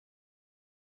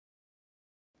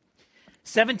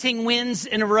17 wins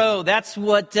in a row. That's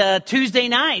what Tuesday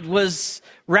night was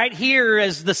right here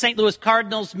as the St. Louis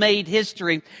Cardinals made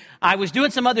history. I was doing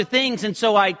some other things, and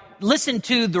so I listened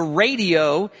to the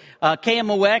radio,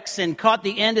 KMOX, and caught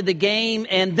the end of the game.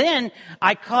 And then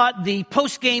I caught the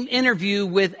post-game interview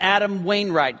with Adam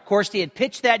Wainwright. Of course, he had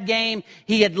pitched that game.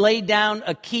 He had laid down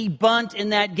a key bunt in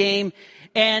that game.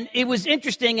 And it was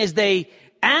interesting as they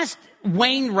asked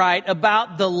Wainwright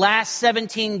about the last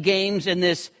 17 games in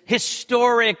this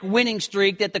historic winning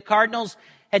streak that the Cardinals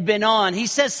had been on. He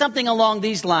says something along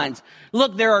these lines.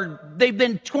 Look, they've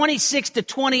been 26 to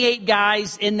 28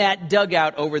 guys in that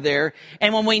dugout over there.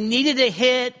 And when we needed a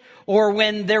hit or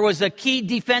when there was a key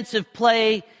defensive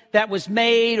play that was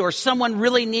made or someone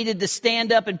really needed to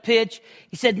stand up and pitch,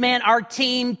 he said, man, our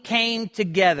team came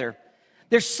together.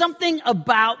 There's something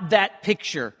about that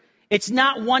picture. It's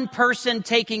not one person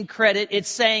taking credit. It's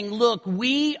saying, look,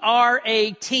 we are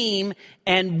a team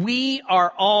and we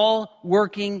are all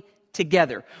working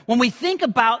together. When we think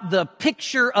about the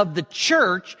picture of the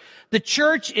church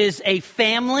is a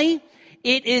family.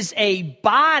 It is a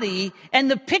body. And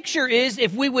the picture is,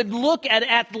 if we would look at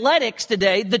athletics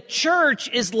today, the church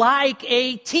is like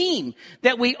a team.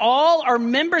 That we all are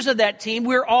members of that team.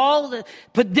 We're all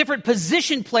different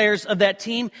position players of that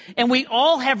team. And we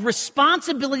all have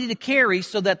responsibility to carry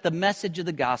so that the message of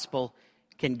the gospel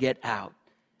can get out.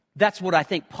 That's what I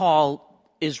think Paul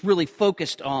is really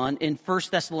focused on in 1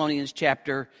 Thessalonians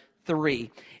chapter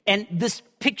 3. And this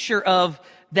picture of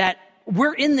that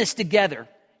we're in this together.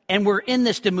 And we're in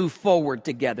this to move forward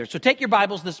together. So take your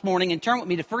Bibles this morning and turn with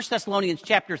me to 1 Thessalonians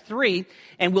chapter 3,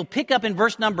 and we'll pick up in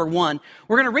verse number 1.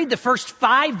 We're going to read the first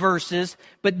 5 verses,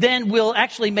 but then we'll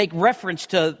actually make reference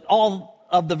to all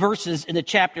of the verses in the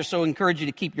chapter, so I encourage you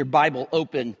to keep your Bible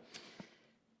open.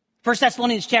 1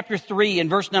 Thessalonians chapter 3 and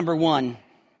verse number 1.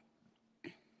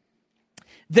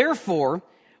 Therefore,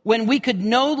 when we could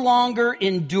no longer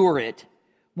endure it,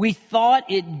 we thought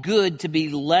it good to be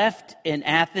left in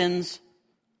Athens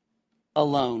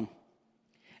alone,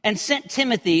 and sent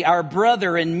Timothy, our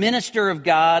brother and minister of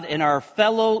God and our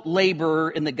fellow laborer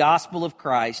in the gospel of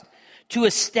Christ, to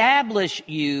establish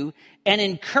you and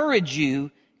encourage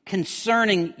you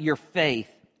concerning your faith,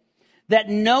 that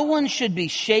no one should be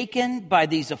shaken by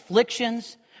these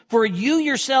afflictions, for you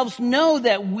yourselves know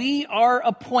that we are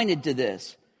appointed to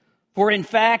this. For in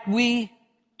fact, we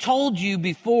told you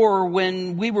before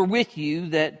when we were with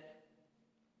you that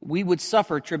we would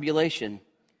suffer tribulation,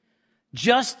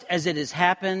 just as it has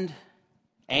happened,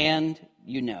 and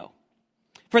you know.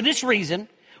 For this reason,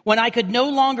 when I could no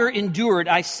longer endure it,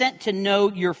 I sent to know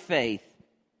your faith,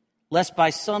 lest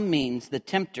by some means the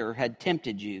tempter had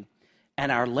tempted you,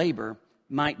 and our labor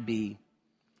might be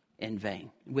in vain.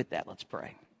 With that, let's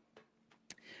pray.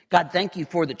 God, thank you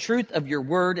for the truth of your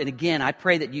word. And again, I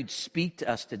pray that you'd speak to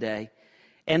us today.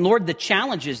 And Lord, the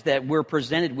challenges that we're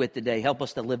presented with today, help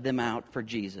us to live them out for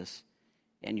Jesus.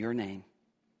 In your name,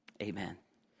 amen.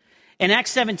 In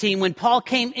Acts 17, when Paul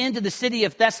came into the city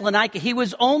of Thessalonica, he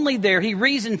was only there. He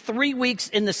reasoned 3 weeks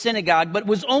in the synagogue, but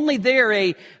was only there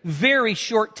a very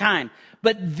short time.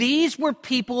 But these were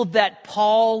people that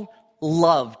Paul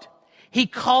loved. He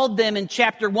called them in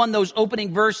chapter 1, those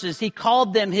opening verses, he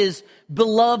called them his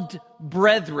beloved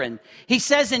brethren. He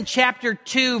says in chapter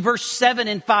 2, verse 7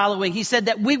 and following, he said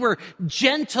that we were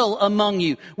gentle among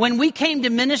you. When we came to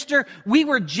minister, we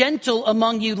were gentle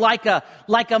among you like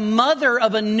a mother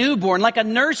of a newborn, like a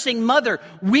nursing mother.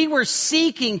 We were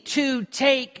seeking to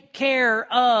take care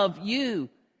of you.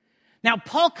 Now,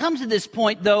 Paul comes to this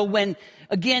point, though, when,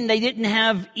 again, they didn't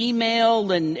have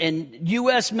email and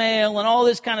U.S. mail and all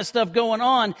this kind of stuff going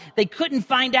on. They couldn't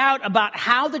find out about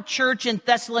how the church in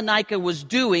Thessalonica was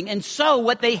doing. And so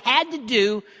what they had to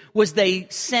do was they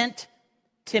sent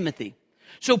Timothy.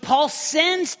 So Paul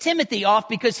sends Timothy off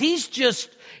because he's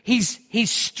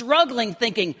struggling,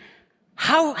 thinking,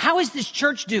 How is this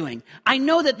church doing? I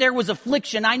know that there was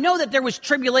affliction. I know that there was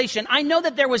tribulation. I know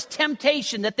that there was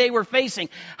temptation that they were facing.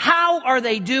 How are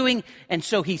they doing? And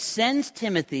so he sends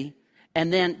Timothy,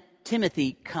 and then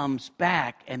Timothy comes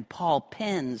back, and Paul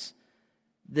pens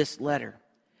this letter.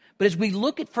 But as we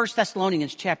look at 1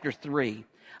 Thessalonians chapter 3,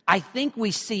 I think we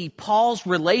see Paul's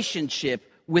relationship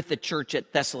with the church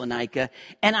at Thessalonica,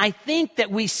 and I think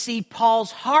that we see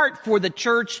Paul's heart for the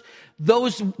church,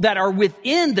 those that are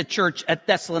within the church at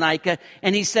Thessalonica,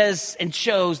 and he says and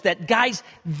shows that, guys,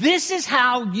 this is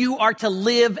how you are to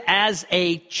live as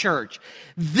a church.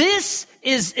 This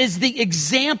is the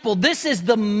example. This is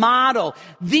the model.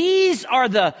 These are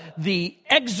the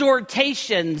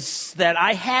exhortations that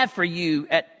I have for you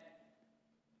at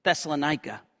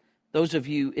Thessalonica, those of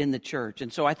you in the church.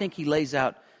 And so I think he lays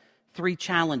out 3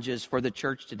 challenges for the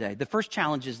church today. The first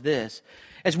challenge is this.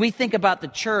 As we think about the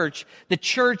church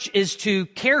is to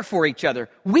care for each other.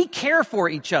 We care for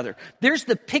each other. There's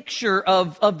the picture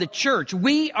of the church.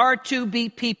 We are to be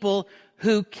people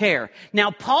who care.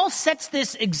 Now, Paul sets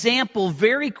this example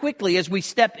very quickly as we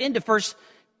step into 1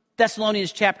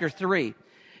 Thessalonians chapter 3.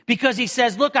 Because he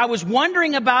says, look, I was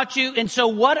wondering about you, and so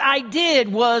what I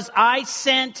did was I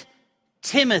sent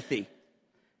Timothy.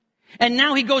 And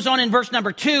now he goes on in verse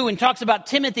number 2 and talks about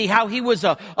Timothy, how he was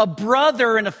a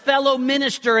brother and a fellow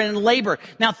minister and labor.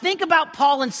 Now think about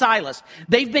Paul and Silas.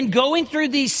 They've been going through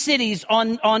these cities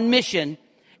on mission,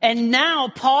 and now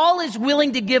Paul is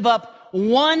willing to give up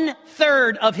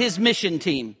 1/3 of his mission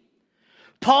team.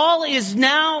 Paul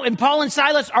and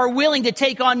Silas are willing to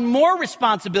take on more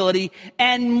responsibility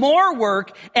and more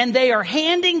work, and they are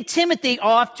handing Timothy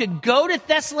off to go to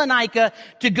Thessalonica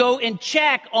to go and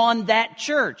check on that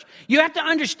church. You have to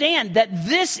understand that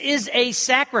this is a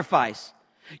sacrifice.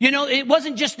 You know, it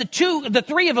wasn't just the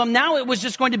 3 of them. Now it was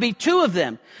just going to be 2 of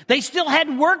them. They still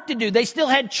had work to do. They still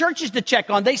had churches to check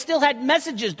on. They still had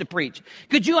messages to preach.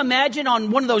 Could you imagine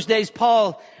on one of those days,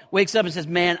 Paul wakes up and says,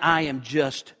 man, I am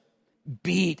just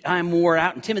beat. I'm wore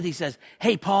out. And Timothy says,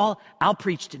 hey, Paul, I'll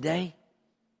preach today.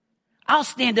 I'll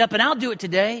stand up and I'll do it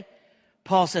today.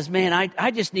 Paul says, man,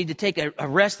 I just need to take a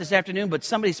rest this afternoon, but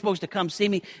somebody's supposed to come see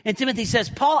me. And Timothy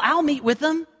says, Paul, I'll meet with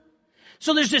them.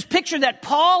 So there's this picture that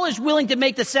Paul is willing to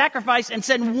make the sacrifice and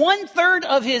send 1/3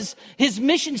 of his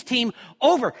missions team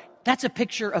over. That's a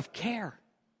picture of care.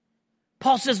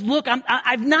 Paul says, look,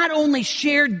 I've not only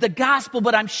shared the gospel,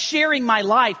 but I'm sharing my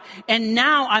life. And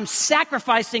now I'm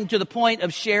sacrificing to the point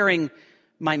of sharing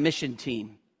my mission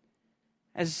team.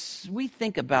 As we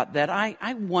think about that,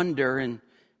 I wonder, and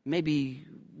maybe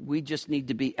we just need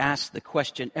to be asked the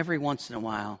question every once in a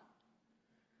while.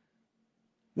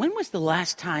 When was the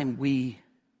last time we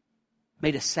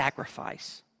made a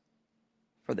sacrifice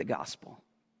for the gospel?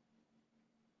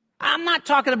 I'm not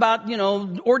talking about,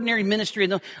 ordinary ministry.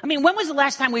 When was the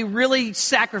last time we really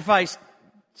sacrificed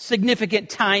significant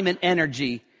time and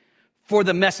energy for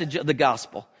the message of the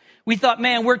gospel? We thought,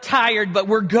 man, we're tired, but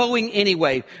we're going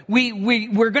anyway.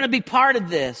 We're going to be part of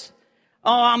this.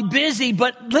 Oh, I'm busy,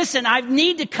 but listen, I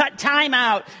need to cut time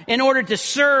out in order to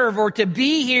serve or to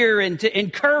be here and to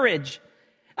encourage.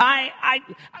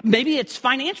 Maybe it's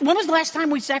financial. When was the last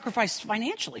time we sacrificed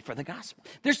financially for the gospel?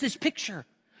 There's this picture.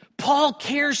 Paul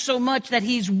cares so much that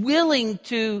he's willing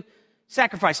to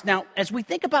sacrifice. Now, as we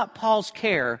think about Paul's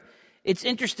care, it's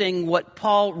interesting what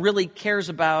Paul really cares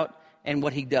about and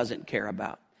what he doesn't care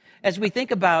about. As we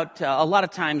think about a lot of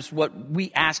times what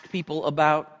we ask people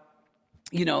about,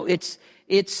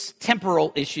 it's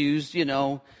temporal issues,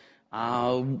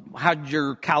 how'd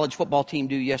your college football team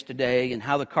do yesterday, and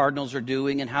how the Cardinals are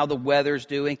doing, and how the weather's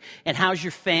doing, and how's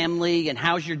your family, and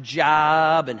how's your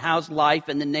job, and how's life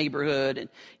in the neighborhood, and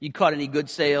you caught any good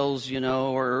sales,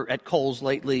 or at Kohl's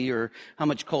lately, or how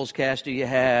much Kohl's cash do you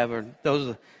have, or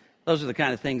those are the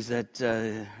kind of things that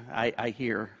I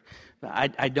hear.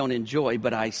 I don't enjoy,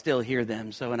 but I still hear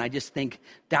them. And I just think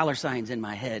dollar signs in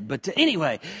my head. But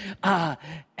anyway,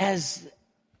 as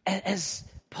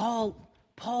Paul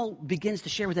begins to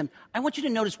share with them, I want you to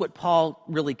notice what Paul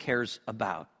really cares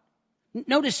about.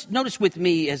 Notice with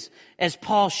me as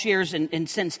Paul shares and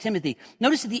sends Timothy.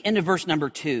 Notice at the end of verse number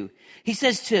 2, he's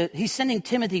sending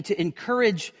Timothy to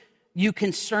encourage you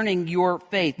concerning your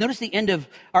faith. Notice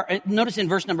in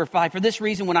verse number 5, for this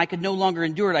reason, when I could no longer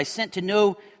endure it, I sent to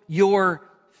know your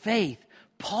faith.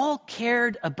 Paul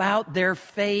cared about their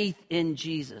faith in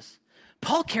Jesus.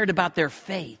 Paul cared about their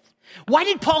faith. Why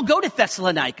did Paul go to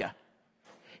Thessalonica?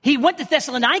 He went to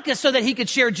Thessalonica so that he could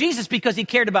share Jesus because he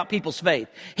cared about people's faith.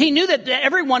 He knew that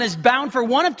everyone is bound for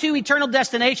one of 2 eternal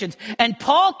destinations. And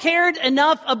Paul cared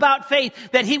enough about faith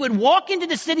that he would walk into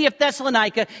the city of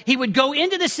Thessalonica, he would go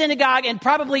into the synagogue and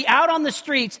probably out on the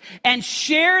streets and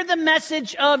share the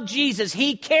message of Jesus.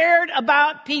 He cared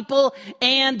about people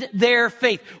and their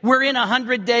faith. We're in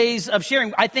 100 days of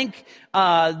sharing. I think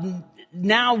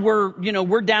now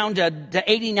we're down to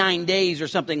 89 days or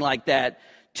something like that,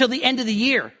 till the end of the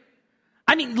year.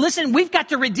 Listen, we've got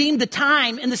to redeem the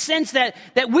time in the sense that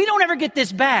we don't ever get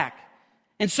this back.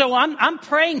 And so I'm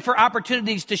praying for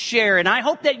opportunities to share, and I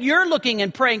hope that you're looking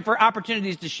and praying for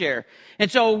opportunities to share.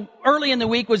 And so early in the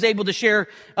week was able to share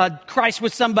Christ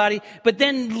with somebody, but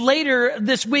then later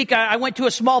this week I went to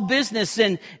a small business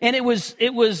and it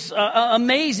was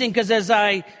amazing because as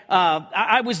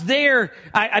I was there,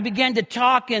 I began to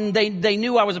talk and they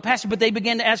knew I was a pastor, but they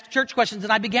began to ask church questions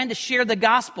and I began to share the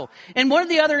gospel. And one of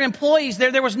the other employees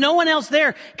there was no one else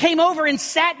there, came over and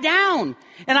sat down.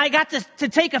 And I got to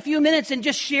take a few minutes and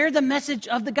just share the message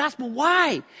of the gospel.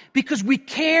 Why? Because we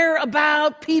care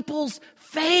about people's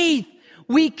faith.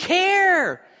 We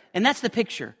care. And that's the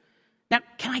picture. Now,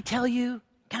 can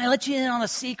I let you in on a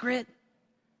secret?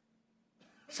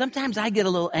 Sometimes I get a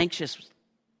little anxious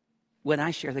when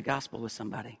I share the gospel with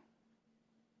somebody.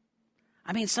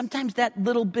 I mean, sometimes that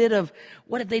little bit of,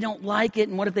 what if they don't like it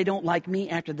and what if they don't like me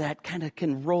after that kind of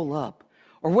can roll up?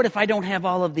 Or what if I don't have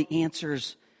all of the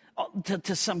answers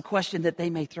to some question that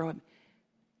they may throw at me?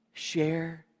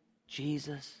 Share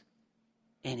Jesus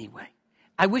anyway.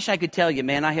 I wish I could tell you,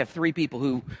 man, I have 3 people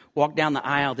who walked down the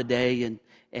aisle today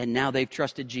and now they've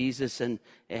trusted Jesus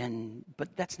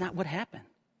but that's not what happened.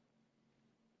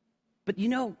 But you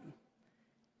know,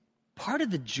 part of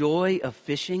the joy of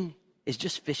fishing is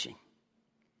just fishing.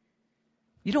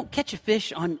 You don't catch a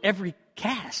fish on every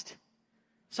cast.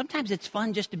 Sometimes it's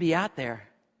fun just to be out there.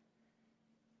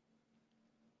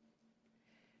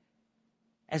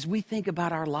 As we think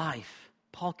about our life,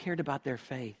 Paul cared about their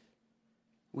faith.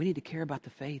 We need to care about the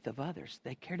faith of others.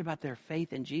 They cared about their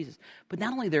faith in Jesus. But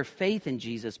not only their faith in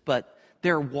Jesus, but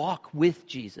their walk with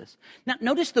Jesus. Now,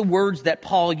 notice the words that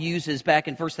Paul uses back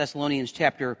in 1 Thessalonians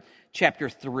chapter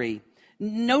 3.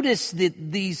 Notice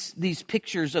these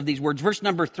pictures of these words. Verse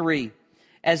number 3,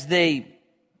 as they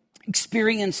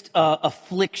experienced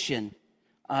affliction.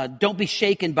 Don't be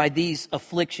shaken by these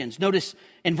afflictions. Notice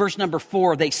in verse number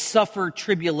 4, they suffer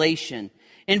tribulation.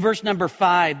 In verse number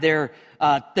 5,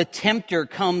 the tempter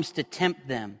comes to tempt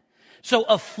them. So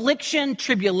affliction,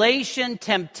 tribulation,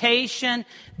 temptation,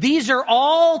 these are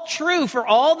all true for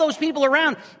all those people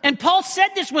around. And Paul said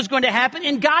this was going to happen,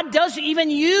 and God does even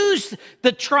use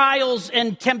the trials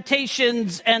and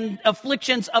temptations and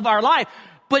afflictions of our life.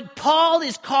 But Paul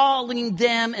is calling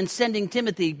them and sending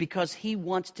Timothy because he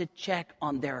wants to check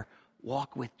on their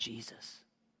walk with Jesus.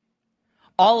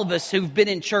 All of us who've been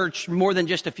in church more than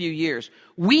just a few years,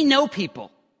 we know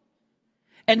people.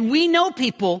 And we know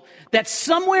people that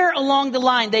somewhere along the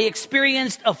line they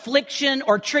experienced affliction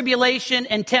or tribulation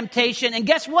and temptation. And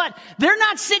guess what? They're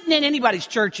not sitting in anybody's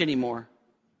church anymore.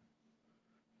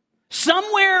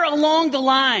 Somewhere along the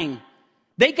line,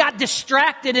 they got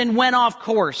distracted and went off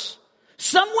course.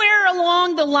 Somewhere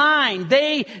along the line,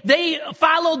 they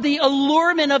followed the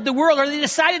allurement of the world, or they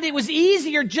decided it was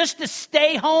easier just to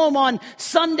stay home on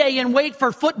Sunday and wait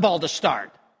for football to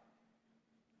start.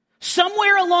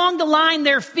 Somewhere along the line,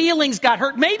 their feelings got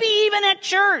hurt, maybe even at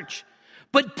church.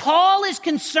 But Paul is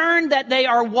concerned that they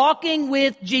are walking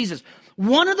with Jesus.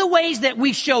 One of the ways that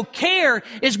we show care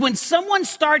is when someone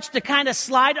starts to kind of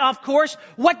slide off course,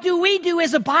 what do we do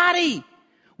as a body?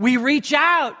 We reach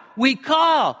out, we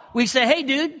call, we say, hey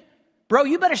dude, bro,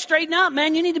 you better straighten up,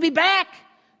 man. You need to be back.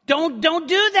 Don't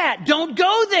do that. Don't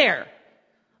go there.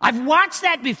 I've watched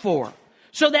that before.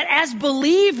 So that as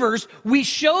believers, we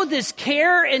show this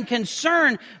care and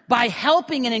concern by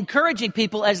helping and encouraging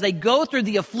people as they go through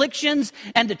the afflictions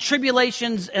and the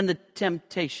tribulations and the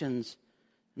temptations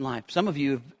in life. Some of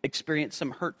you have experienced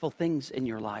some hurtful things in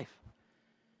your life.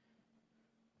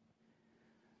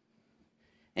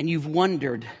 And you've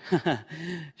wondered,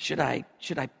 should I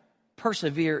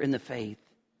persevere in the faith?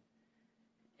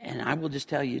 And I will just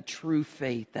tell you, true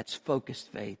faith, that's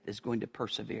focused faith, is going to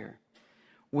persevere.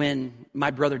 When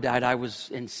my brother died, I was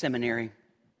in seminary,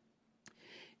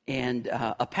 and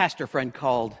a pastor friend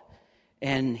called,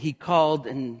 and he called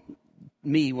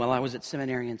me while I was at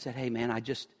seminary and said, hey man, I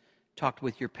just talked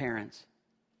with your parents.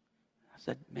 I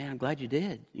said, man, I'm glad you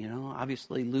did. You know,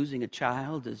 obviously losing a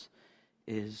child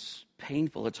is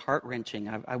painful. It's heart-wrenching.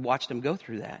 I watched them go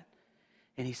through that.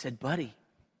 And he said, buddy,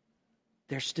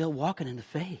 they're still walking in the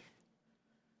faith.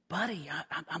 Buddy,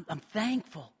 I'm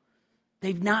thankful.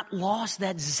 They've not lost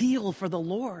that zeal for the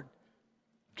Lord.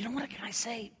 You know what can I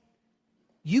say?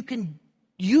 You can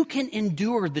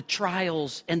endure the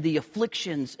trials and the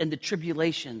afflictions and the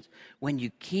tribulations when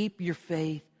you keep your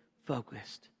faith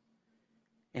focused.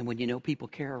 And when you know people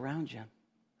care around you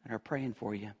and are praying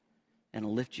for you and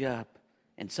will lift you up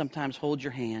and sometimes hold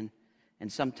your hand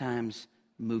and sometimes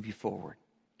move you forward.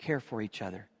 Care for each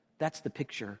other. That's the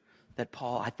picture that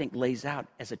Paul, I think, lays out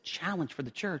as a challenge for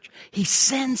the church. He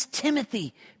sends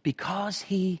Timothy because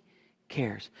he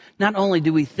cares. Not only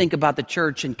do we think about the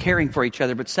church and caring for each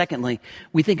other, but secondly,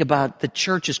 we think about the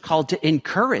church is called to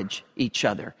encourage each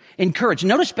other. Encourage.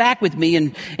 Notice back with me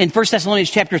in 1 Thessalonians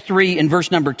chapter 3 and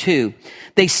verse number 2.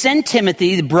 They send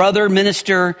Timothy, the brother,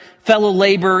 minister, fellow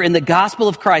laborer in the gospel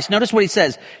of Christ. Notice what he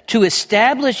says, to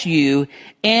establish you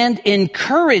and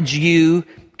encourage you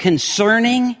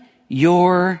concerning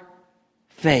your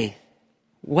faith.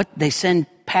 What they send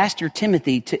Pastor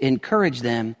Timothy to encourage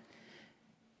them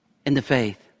in the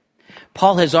faith.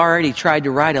 Paul has already tried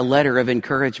to write a letter of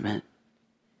encouragement.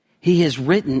 He has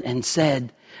written and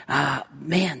said,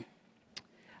 man,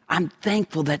 I'm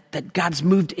thankful that God's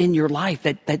moved in your life,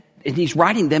 and he's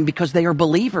writing them because they are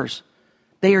believers.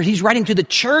 He's writing to the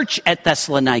church at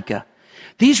Thessalonica.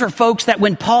 These are folks that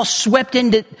when Paul swept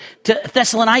into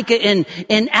Thessalonica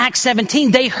in Acts 17,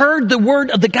 they heard the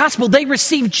word of the gospel. They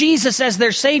received Jesus as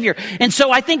their Savior. And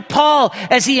so I think Paul,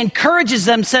 as he encourages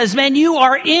them, says, man, you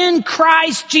are in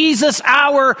Christ Jesus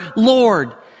our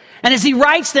Lord. And as he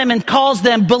writes them and calls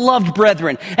them beloved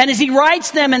brethren, and as he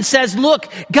writes them and says,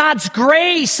 look, God's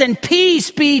grace and peace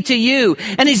be to you.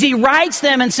 And as he writes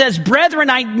them and says, brethren,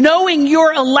 knowing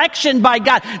your election by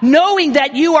God, knowing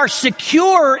that you are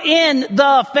secure in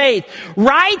the faith,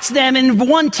 writes them in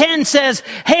 1:10 says,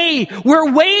 hey,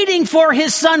 we're waiting for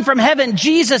his son from heaven.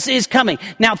 Jesus is coming.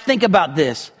 Now think about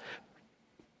this.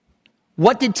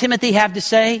 What did Timothy have to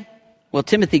say? Well,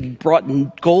 Timothy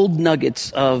brought gold nuggets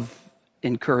of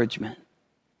encouragement.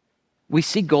 We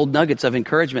see gold nuggets of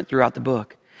encouragement throughout the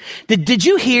book. Did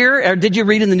you hear, or did you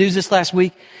read in the news this last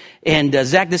week? And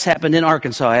Zach, this happened in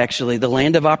Arkansas, actually, the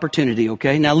land of opportunity,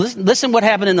 okay? Now listen what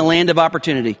happened in the land of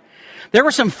opportunity. There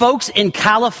were some folks in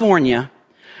California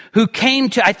who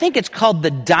came to, I think it's called the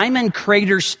Diamond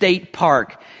Crater State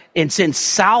Park. It's in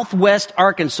southwest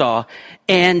Arkansas.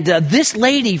 And this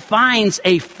lady finds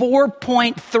a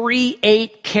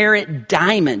 4.38 carat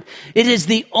diamond. It is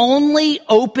the only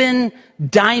open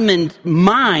diamond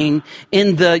mine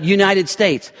in the United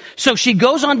States. So she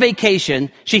goes on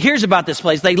vacation. She hears about this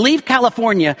place. They leave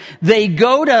California. They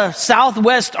go to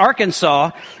southwest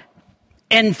Arkansas.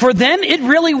 And for them, it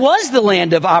really was the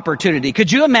land of opportunity.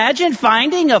 Could you imagine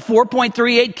finding a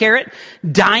 4.38 carat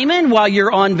diamond while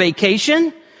you're on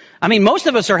vacation? I mean, most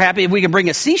of us are happy if we can bring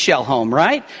a seashell home,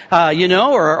 right?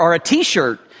 Or a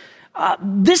t-shirt.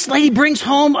 This lady brings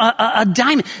home a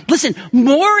diamond. Listen,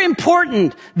 more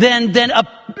important than a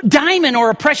diamond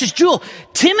or a precious jewel,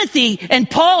 Timothy and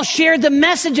Paul shared the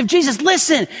message of Jesus.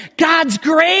 Listen, God's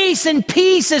grace and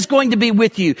peace is going to be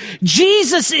with you.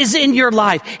 Jesus is in your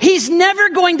life. He's never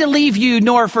going to leave you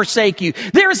nor forsake you.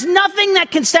 There is nothing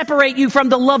that can separate you from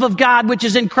the love of God, which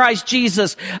is in Christ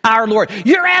Jesus our Lord.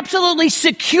 You're absolutely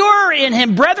secure in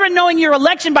him. Brethren, knowing your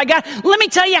election by God. Let me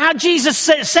tell you how Jesus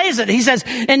says it. He says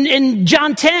in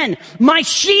John 10, my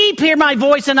sheep hear my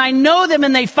voice and I know them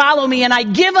and they follow me and I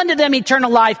give unto them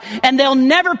eternal life and they'll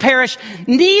never perish.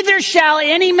 Neither shall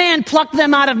any man pluck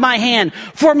them out of my hand.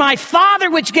 For my Father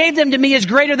which gave them to me is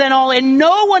greater than all, and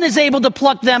no one is able to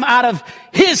pluck them out of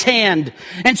his hand.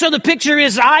 And so the picture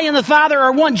is I and the Father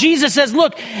are one. Jesus says,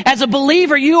 look, as a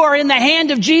believer, you are in the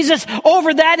hand of Jesus.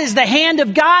 Over that is the hand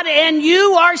of God, and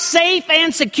you are safe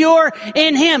and secure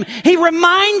in him. He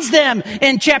reminds them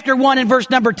in chapter 1 and verse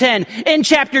number 10, in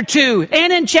chapter 2,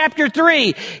 and in chapter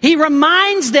 3. He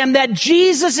reminds them that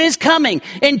Jesus is coming.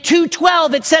 In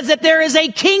 2:12, it says that there is a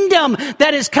kingdom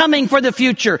that is coming for the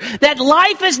future. That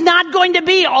life is not going to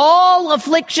be all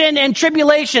affliction and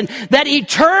tribulation. That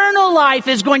eternal life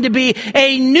is going to be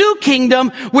a new kingdom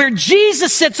where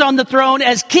Jesus sits on the throne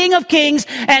as King of Kings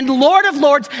and Lord of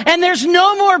Lords, and there's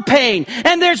no more pain,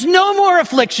 and there's no more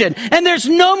affliction, and there's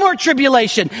no more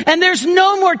tribulation, and there's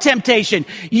no more temptation.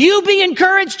 You be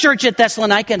encouraged, church at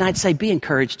Thessalonica, and I'd say be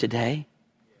encouraged today.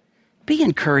 Be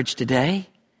encouraged today.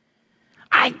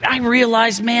 I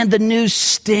realize, man, the news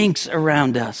stinks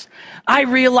around us. I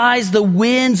realize the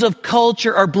winds of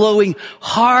culture are blowing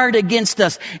hard against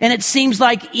us. And it seems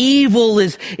like evil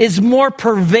is more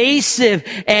pervasive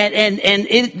and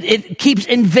it keeps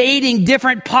invading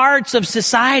different parts of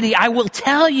society. I will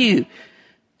tell you,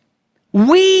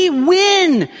 we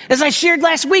win. As I shared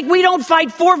last week, we don't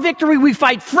fight for victory. We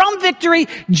fight from victory.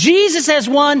 Jesus has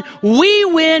won. We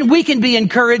win. We can be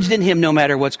encouraged in him no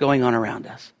matter what's going on around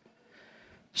us.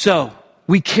 So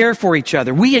we care for each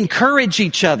other. We encourage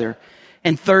each other.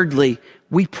 And thirdly,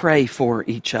 we pray for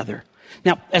each other.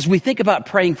 Now, as we think about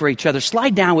praying for each other,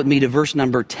 slide down with me to verse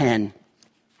number 10.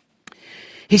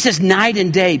 He says, night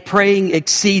and day, praying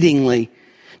exceedingly.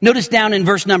 Notice down in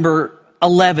verse number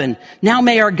 11. Now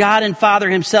may our God and Father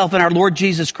himself and our Lord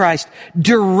Jesus Christ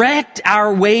direct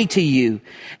our way to you.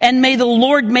 And may the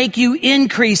Lord make you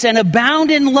increase and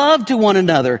abound in love to one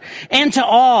another and to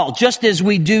all, just as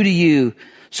we do to you,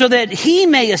 so that he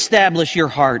may establish your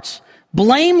hearts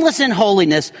blameless in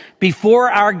holiness before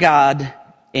our God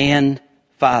and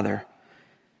Father.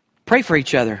 Pray for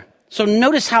each other. So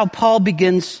notice how Paul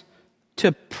begins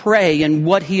to pray and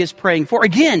what he is praying for.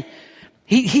 Again,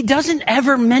 he doesn't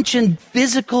ever mention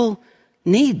physical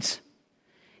needs.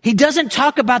 He doesn't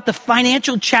talk about the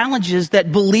financial challenges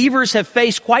that believers have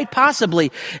faced, quite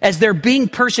possibly, as they're being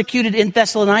persecuted in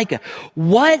Thessalonica.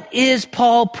 What is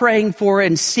Paul praying for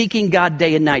and seeking God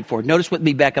day and night for? Notice with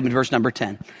me back up in verse number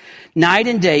 10. Night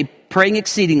and day, praying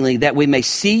exceedingly that we may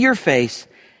see your face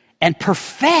and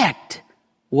perfect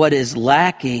what is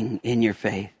lacking in your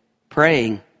faith.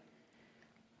 Praying.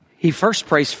 He first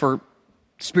prays for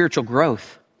spiritual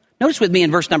growth. Notice with me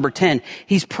in verse number 10,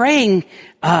 he's praying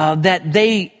that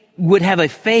they would have a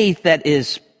faith that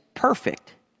is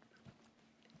perfect,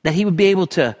 that he would be able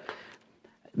to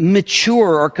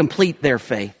mature or complete their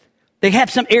faith. They have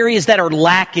some areas that are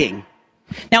lacking.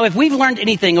 Now, if we've learned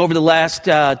anything over the last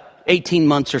 18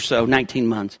 months or so, 19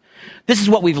 months, this is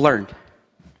what we've learned.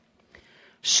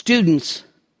 Students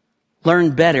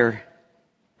learn better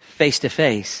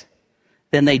face-to-face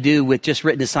than they do with just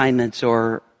written assignments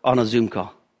or on a Zoom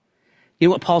call. You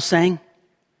know what Paul's saying?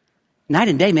 Night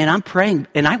and day, man, I'm praying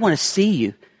and I want to see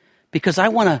you because I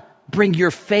want to bring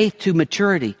your faith to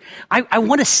maturity. I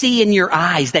want to see in your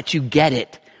eyes that you get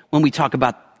it when we talk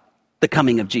about the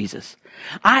coming of Jesus.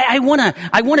 I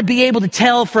want to be able to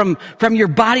tell from your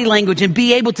body language and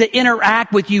be able to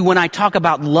interact with you when I talk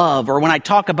about love or when I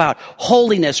talk about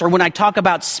holiness or when I talk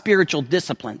about spiritual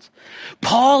disciplines.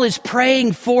 Paul is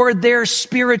praying for their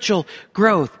spiritual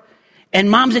growth. And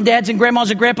moms and dads and grandmas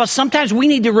and grandpas, sometimes we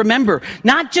need to remember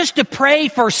not just to pray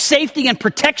for safety and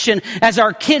protection as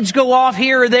our kids go off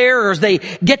here or there or as they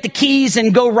get the keys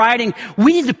and go riding.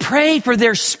 We need to pray for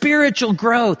their spiritual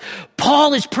growth.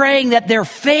 Paul is praying that their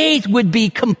faith would be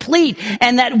complete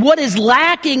and that what is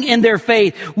lacking in their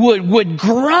faith would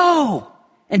grow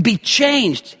and be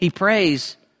changed. He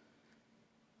prays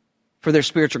for their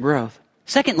spiritual growth.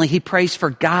 Secondly, he prays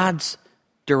for God's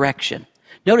direction.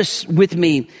 Notice with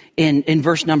me in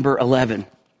verse number 11.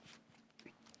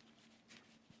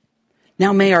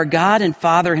 Now may our God and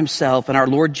Father himself and our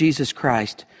Lord Jesus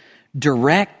Christ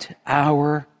direct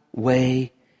our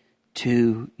way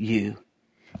to you.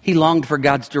 He longed for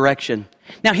God's direction.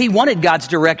 Now he wanted God's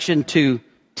direction to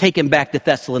take him back to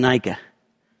Thessalonica.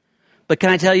 But can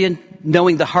I tell you,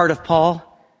 knowing the heart of Paul,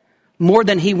 more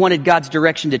than he wanted God's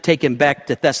direction to take him back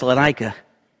to Thessalonica,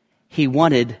 he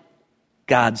wanted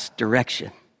God's direction.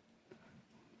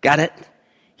 Got it?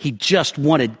 He just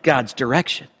wanted God's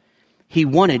direction. He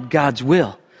wanted God's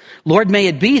will. Lord, may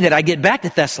it be that I get back to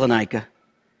Thessalonica.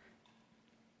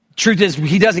 Truth is,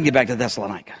 he doesn't get back to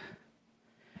Thessalonica.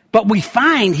 But we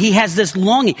find he has this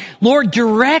longing. Lord,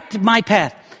 direct my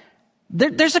path.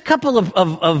 There's a couple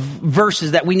of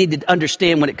verses that we need to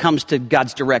understand when it comes to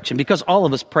God's direction, because all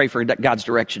of us pray for God's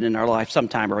direction in our life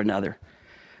sometime or another.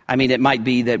 I mean, it might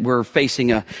be that we're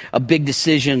facing a big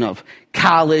decision of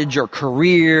college or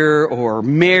career or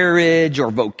marriage or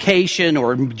vocation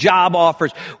or job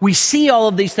offers. We see all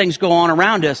of these things go on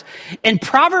around us. And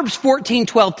Proverbs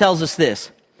 14:12 tells us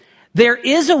this: there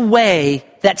is a way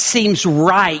that seems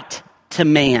right to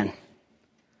man,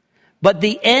 but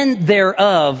the end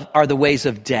thereof are the ways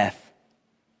of death.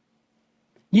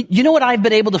 You know what I've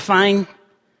been able to find?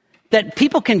 That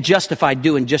people can justify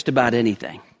doing just about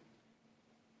anything.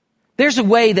 There's a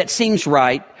way that seems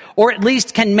right, or at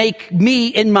least can make me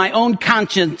in my own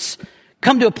conscience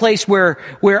come to a place where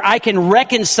I can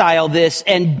reconcile this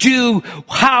and do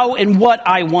how and what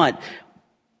I want.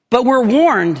 But we're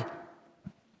warned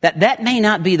that may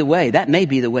not be the way. That may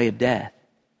be the way of death.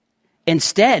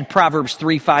 Instead, Proverbs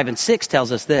 3:5-6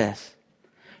 tells us this: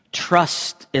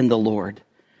 trust in the Lord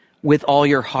with all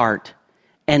your heart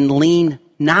and lean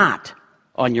not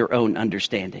on your own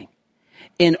understanding.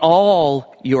 In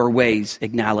all your ways,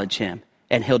 acknowledge him,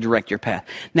 and he'll direct your path.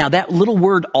 Now, that little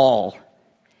word all,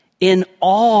 in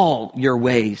all your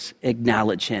ways,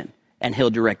 acknowledge him, and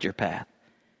he'll direct your path.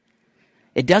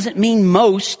 It doesn't mean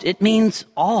most, it means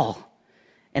all.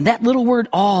 And that little word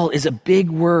all is a big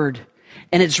word.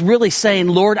 And it's really saying,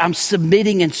 Lord, I'm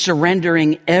submitting and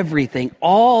surrendering everything,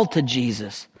 all to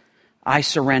Jesus. I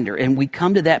surrender. And we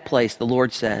come to that place, the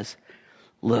Lord says,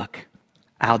 look,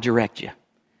 I'll direct you.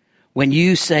 When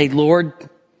you say, Lord,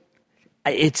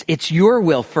 it's your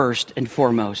will first and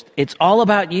foremost. It's all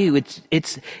about you.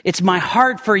 It's my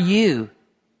heart for you.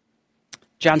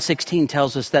 John 16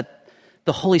 tells us that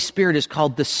the Holy Spirit is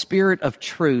called the Spirit of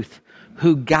truth,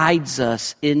 who guides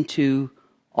us into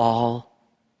all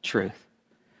truth.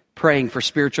 Praying for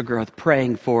spiritual growth,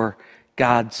 praying for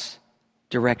God's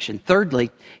direction.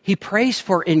 Thirdly, he prays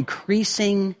for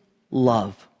increasing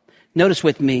love. Notice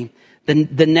with me the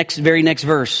very next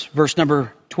verse, verse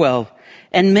number 12.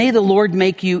 And may the Lord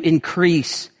make you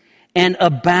increase and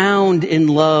abound in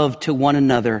love to one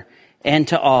another and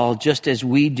to all, just as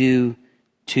we do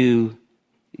to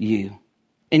you.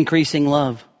 Increasing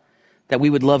love, that we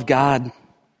would love God,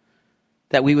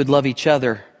 that we would love each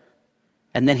other,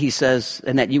 and then he says,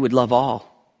 and that you would love all.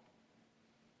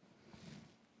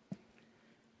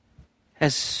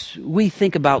 As we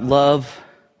think about love,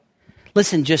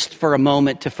 listen just for a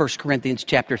moment to 1 Corinthians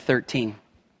chapter 13.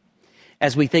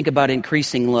 As we think about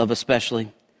increasing love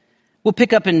especially. We'll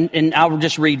pick up and I'll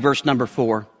just read verse number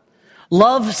 4.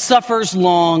 Love suffers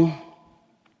long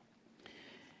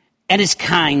and is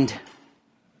kind.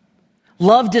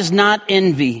 Love does not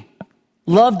envy.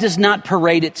 Love does not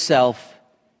parade itself,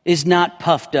 is not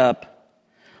puffed up.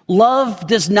 Love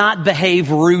does not behave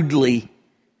rudely,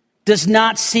 does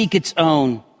not seek its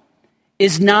own,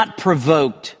 is not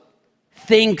provoked,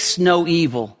 thinks no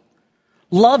evil.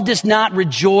 Love does not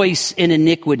rejoice in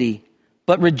iniquity,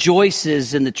 but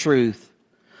rejoices in the truth.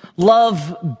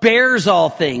 Love bears all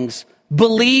things,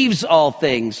 believes all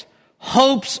things,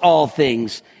 hopes all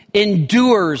things,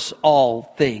 endures all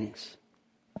things.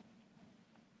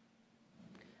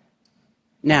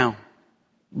 Now,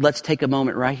 let's take a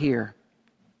moment right here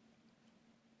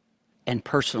and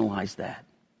personalize that.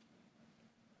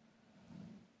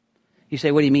 You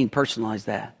say, what do you mean personalize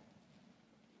that?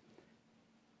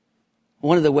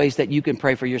 One of the ways that you can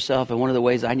pray for yourself, and one of the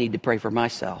ways I need to pray for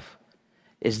myself,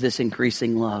 is this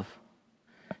increasing love.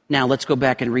 Now, let's go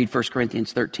back and read 1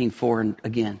 Corinthians 13:4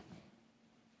 again.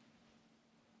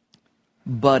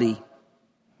 Buddy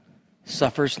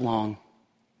suffers long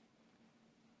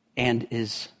and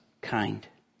is kind.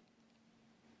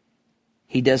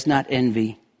 He does not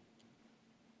envy.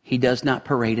 He does not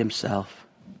parade himself.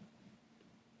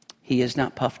 He is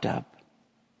not puffed up.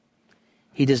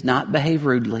 He does not behave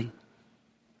rudely.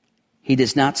 He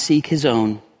does not seek his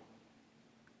own.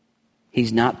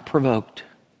 He's not provoked.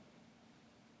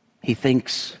 He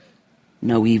thinks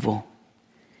no evil.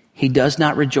 He does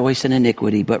not rejoice in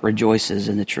iniquity, but rejoices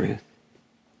in the truth.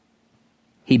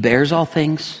 He bears all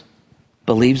things,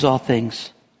 believes all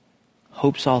things,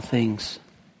 hopes all things,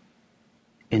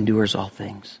 endures all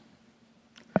things.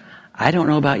 I don't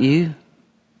know about you.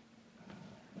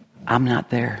 I'm not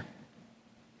there.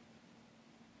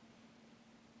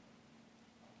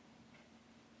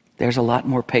 There's a lot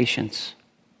more patience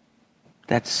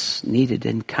that's needed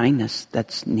and kindness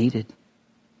that's needed.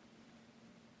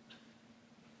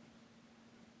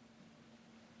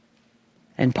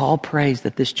 And Paul prays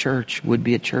that this church would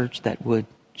be a church that would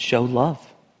show love.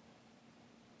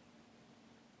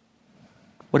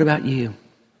 What about you?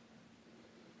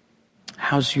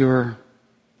 How's your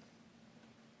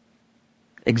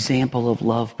example of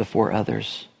love before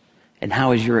others? And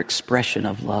how is your expression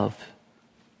of love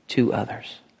to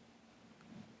others?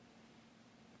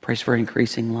 Prays for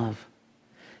increasing love.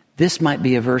 This might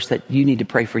be a verse that you need to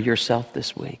pray for yourself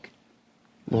this week.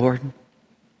 Lord,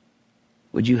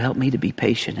 would you help me to be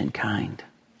patient and kind?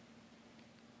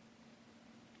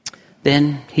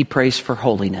 Then he prays for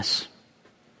holiness.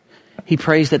 He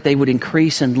prays that they would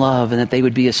increase in love and that they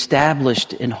would be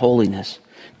established in holiness.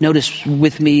 Notice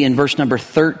with me in verse number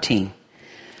 13.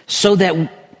 So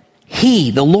that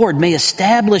he, the Lord, may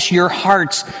establish your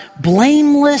hearts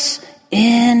blameless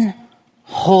in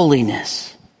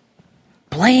holiness.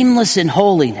 Blameless in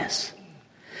holiness.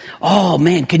 Oh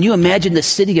man, can you imagine the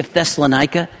city of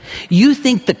Thessalonica? You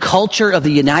think the culture of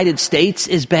the United States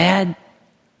is bad?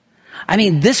 I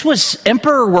mean, this was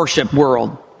emperor worship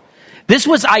world. This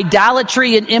was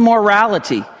idolatry and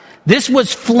immorality. This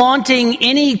was flaunting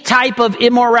any type of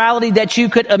immorality that you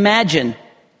could imagine.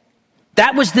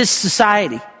 That was this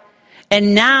society.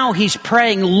 And now he's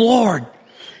praying, Lord,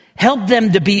 help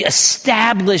them to be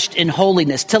established in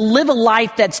holiness, to live a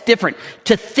life that's different,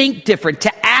 to think different,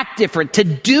 to act different, to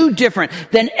do different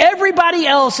than everybody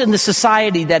else in the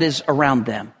society that is around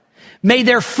them. May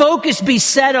their focus be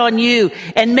set on you,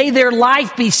 and may their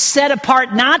life be set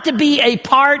apart, not to be a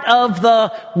part of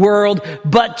the world,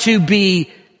 but to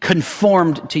be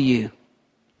conformed to you.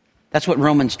 That's what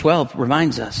Romans 12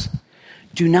 reminds us.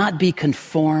 Do not be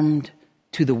conformed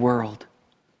to the world.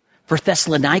 For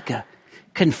Thessalonica,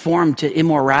 conformed to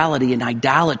immorality and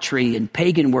idolatry and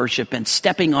pagan worship and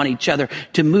stepping on each other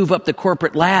to move up the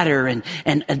corporate ladder, and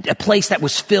a place that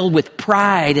was filled with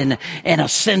pride and a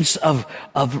sense of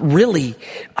really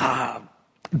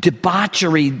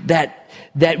debauchery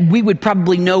that we would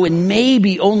probably know in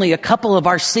maybe only a couple of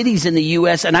our cities in the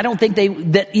U.S. And I don't think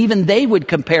that even they would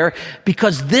compare,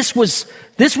 because this was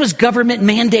government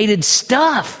mandated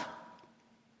stuff.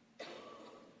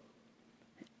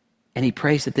 And he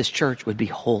prays that this church would be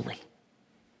holy.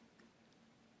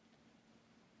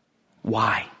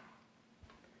 Why?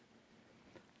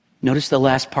 Notice the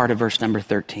last part of verse number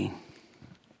 13.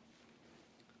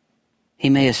 He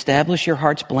may establish your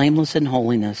hearts blameless in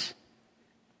holiness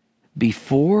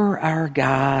before our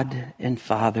God and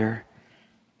Father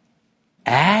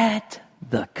at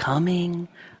the coming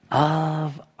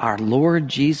of our Lord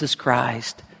Jesus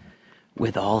Christ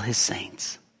with all his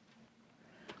saints.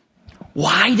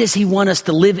 Why does he want us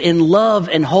to live in love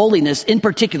and holiness, in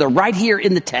particular, right here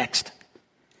in the text?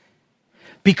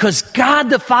 Because God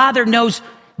the Father knows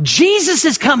Jesus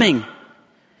is coming.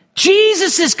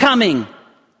 Jesus is coming.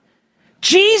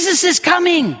 Jesus is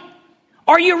coming.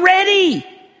 Are you ready?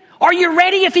 Are you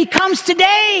ready if he comes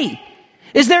today?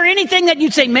 Is there anything that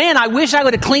you'd say, man, I wish I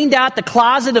would have cleaned out the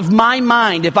closet of my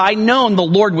mind if I'd known the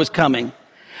Lord was coming?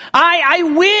 I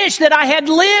wish that I had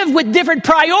lived with different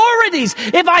priorities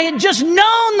if I had just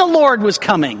known the Lord was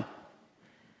coming.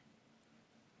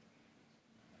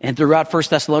 And throughout 1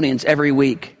 Thessalonians every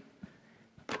week,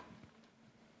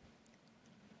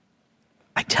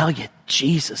 I tell you,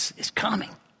 Jesus is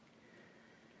coming.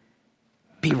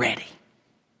 Be ready.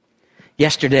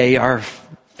 Yesterday, our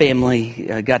family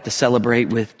got to celebrate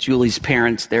with Julie's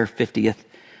parents their 50th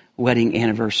wedding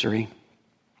anniversary.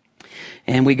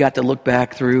 And we got to look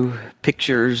back through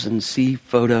pictures and see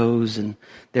photos, and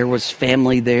there was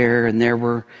family there, and there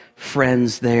were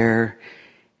friends there.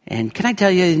 And can I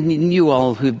tell you, you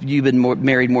all you've been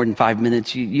married more than 5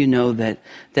 minutes, you know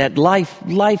that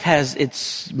life has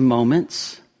its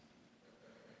moments.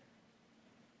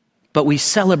 But we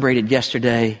celebrated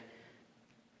yesterday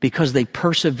because they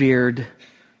persevered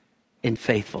in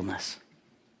faithfulness.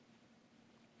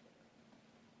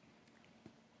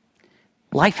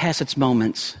 Life has its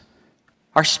moments.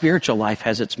 Our spiritual life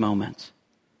has its moments.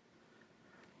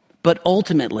 But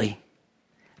ultimately,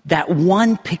 that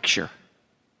one picture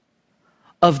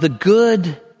of the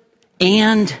good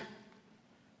and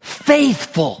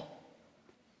faithful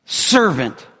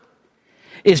servant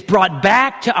is brought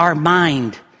back to our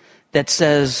mind that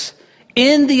says,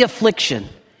 in the affliction,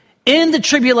 in the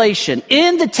tribulation,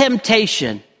 in the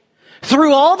temptation,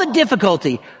 through all the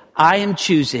difficulty, I am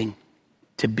choosing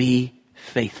to be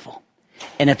faithful.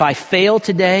 And if I fail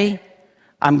today,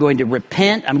 I'm going to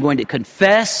repent, I'm going to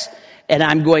confess, and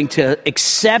I'm going to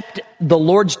accept the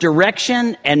Lord's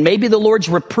direction and maybe the Lord's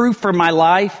reproof for my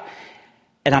life,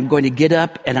 and I'm going to get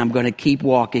up and I'm going to keep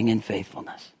walking in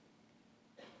faithfulness.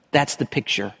 That's the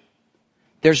picture.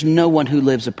 There's no one who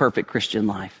lives a perfect Christian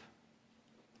life.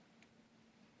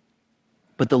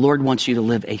 But the Lord wants you to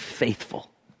live a faithful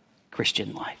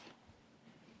Christian life.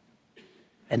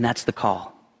 And that's the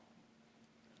call.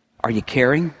 Are you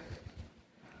caring?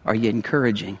 Are you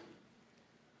encouraging?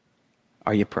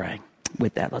 Are you praying?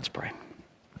 With that, let's pray.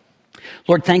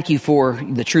 Lord, thank you for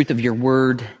the truth of your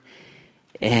word.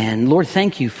 And Lord,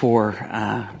 thank you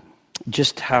for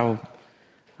just how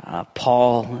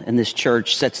Paul and this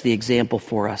church sets the example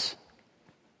for us.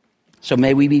 So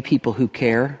may we be people who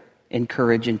care,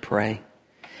 encourage, and pray.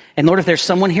 And Lord, if there's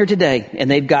someone here today and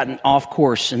they've gotten off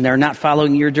course and they're not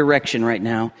following your direction right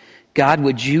now, God,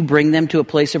 would you bring them to a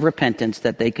place of repentance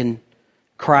that they can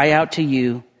cry out to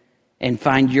you and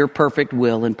find your perfect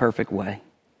will and perfect way.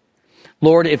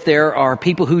 Lord, if there are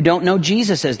people who don't know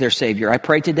Jesus as their Savior, I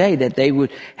pray today that they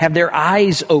would have their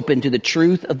eyes open to the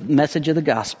truth of the message of the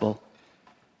gospel,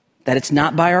 that it's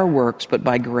not by our works, but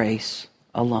by grace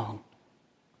alone,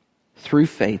 through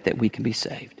faith that we can be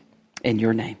saved. In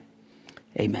your name,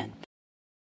 amen.